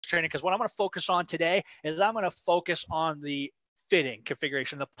training, because what I'm going to focus on today is I'm going to focus on the fitting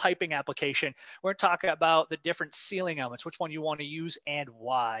configuration, the piping application. We're going to talk about the different sealing elements, which one you want to use and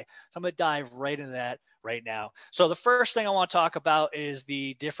why. So I'm going to dive right into that right now. So the first thing I want to talk about is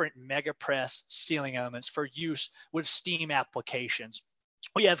the different mega press sealing elements for use with steam applications.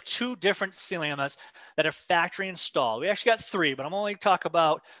 We have two different sealing elements that are factory installed. We actually got three, but I'm only talk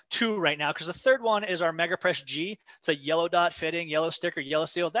about two right now because the third one is our MegaPress G. It's a yellow dot fitting, yellow sticker, yellow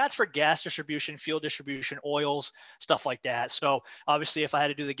seal. That's for gas distribution, fuel distribution, oils, stuff like that. So obviously if I had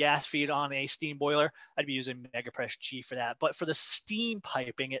to do the gas feed on a steam boiler, I'd be using MegaPress G for that. But for the steam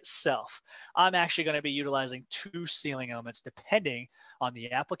piping itself, I'm actually going to be utilizing two sealing elements depending on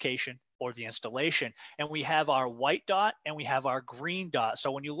the application or the installation. And we have our white dot and we have our green dot. So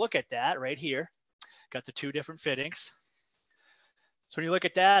when you look at that right here, got the two different fittings. So when you look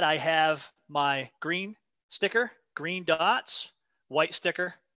at that, I have my green sticker, green dots, white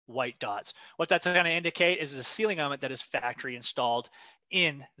sticker, white dots. What that's going to indicate is a sealing element that is factory installed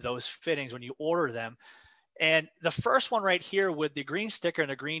in those fittings when you order them. And the first one right here with the green sticker and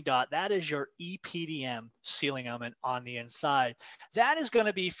the green dot, that is your EPDM sealing element on the inside. That is going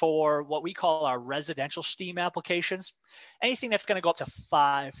to be for what we call our residential steam applications, anything that's going to go up to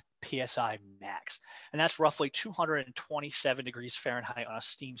 5 PSI max. And that's roughly 227 degrees Fahrenheit on a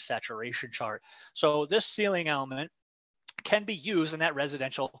steam saturation chart. So this sealing element can be used in that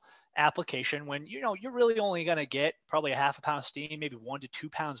residential application when you're really only going to get probably a half a pound of steam, maybe 1 to 2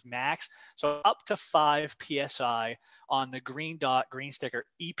 pounds max. So up to 5 PSI on the green dot, green sticker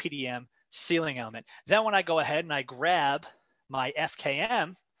EPDM sealing element. Then when I go ahead and I grab my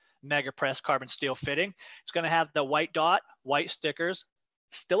FKM Mega Press carbon steel fitting, it's going to have the white dot, white stickers,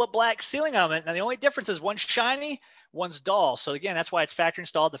 still a black sealing element. Now the only difference is one's shiny, one's dull. So again, that's why it's factory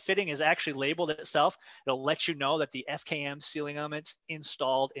installed. The fitting is actually labeled itself. It'll let you know that the FKM sealing element's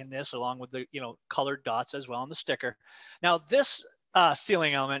installed in this, along with the colored dots as well on the sticker. Now this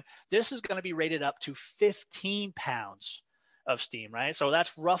sealing element, this is going to be rated up to 15 pounds of steam, right? So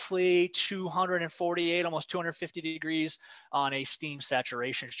that's roughly 248, almost 250 degrees on a steam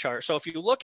saturation chart. So if you look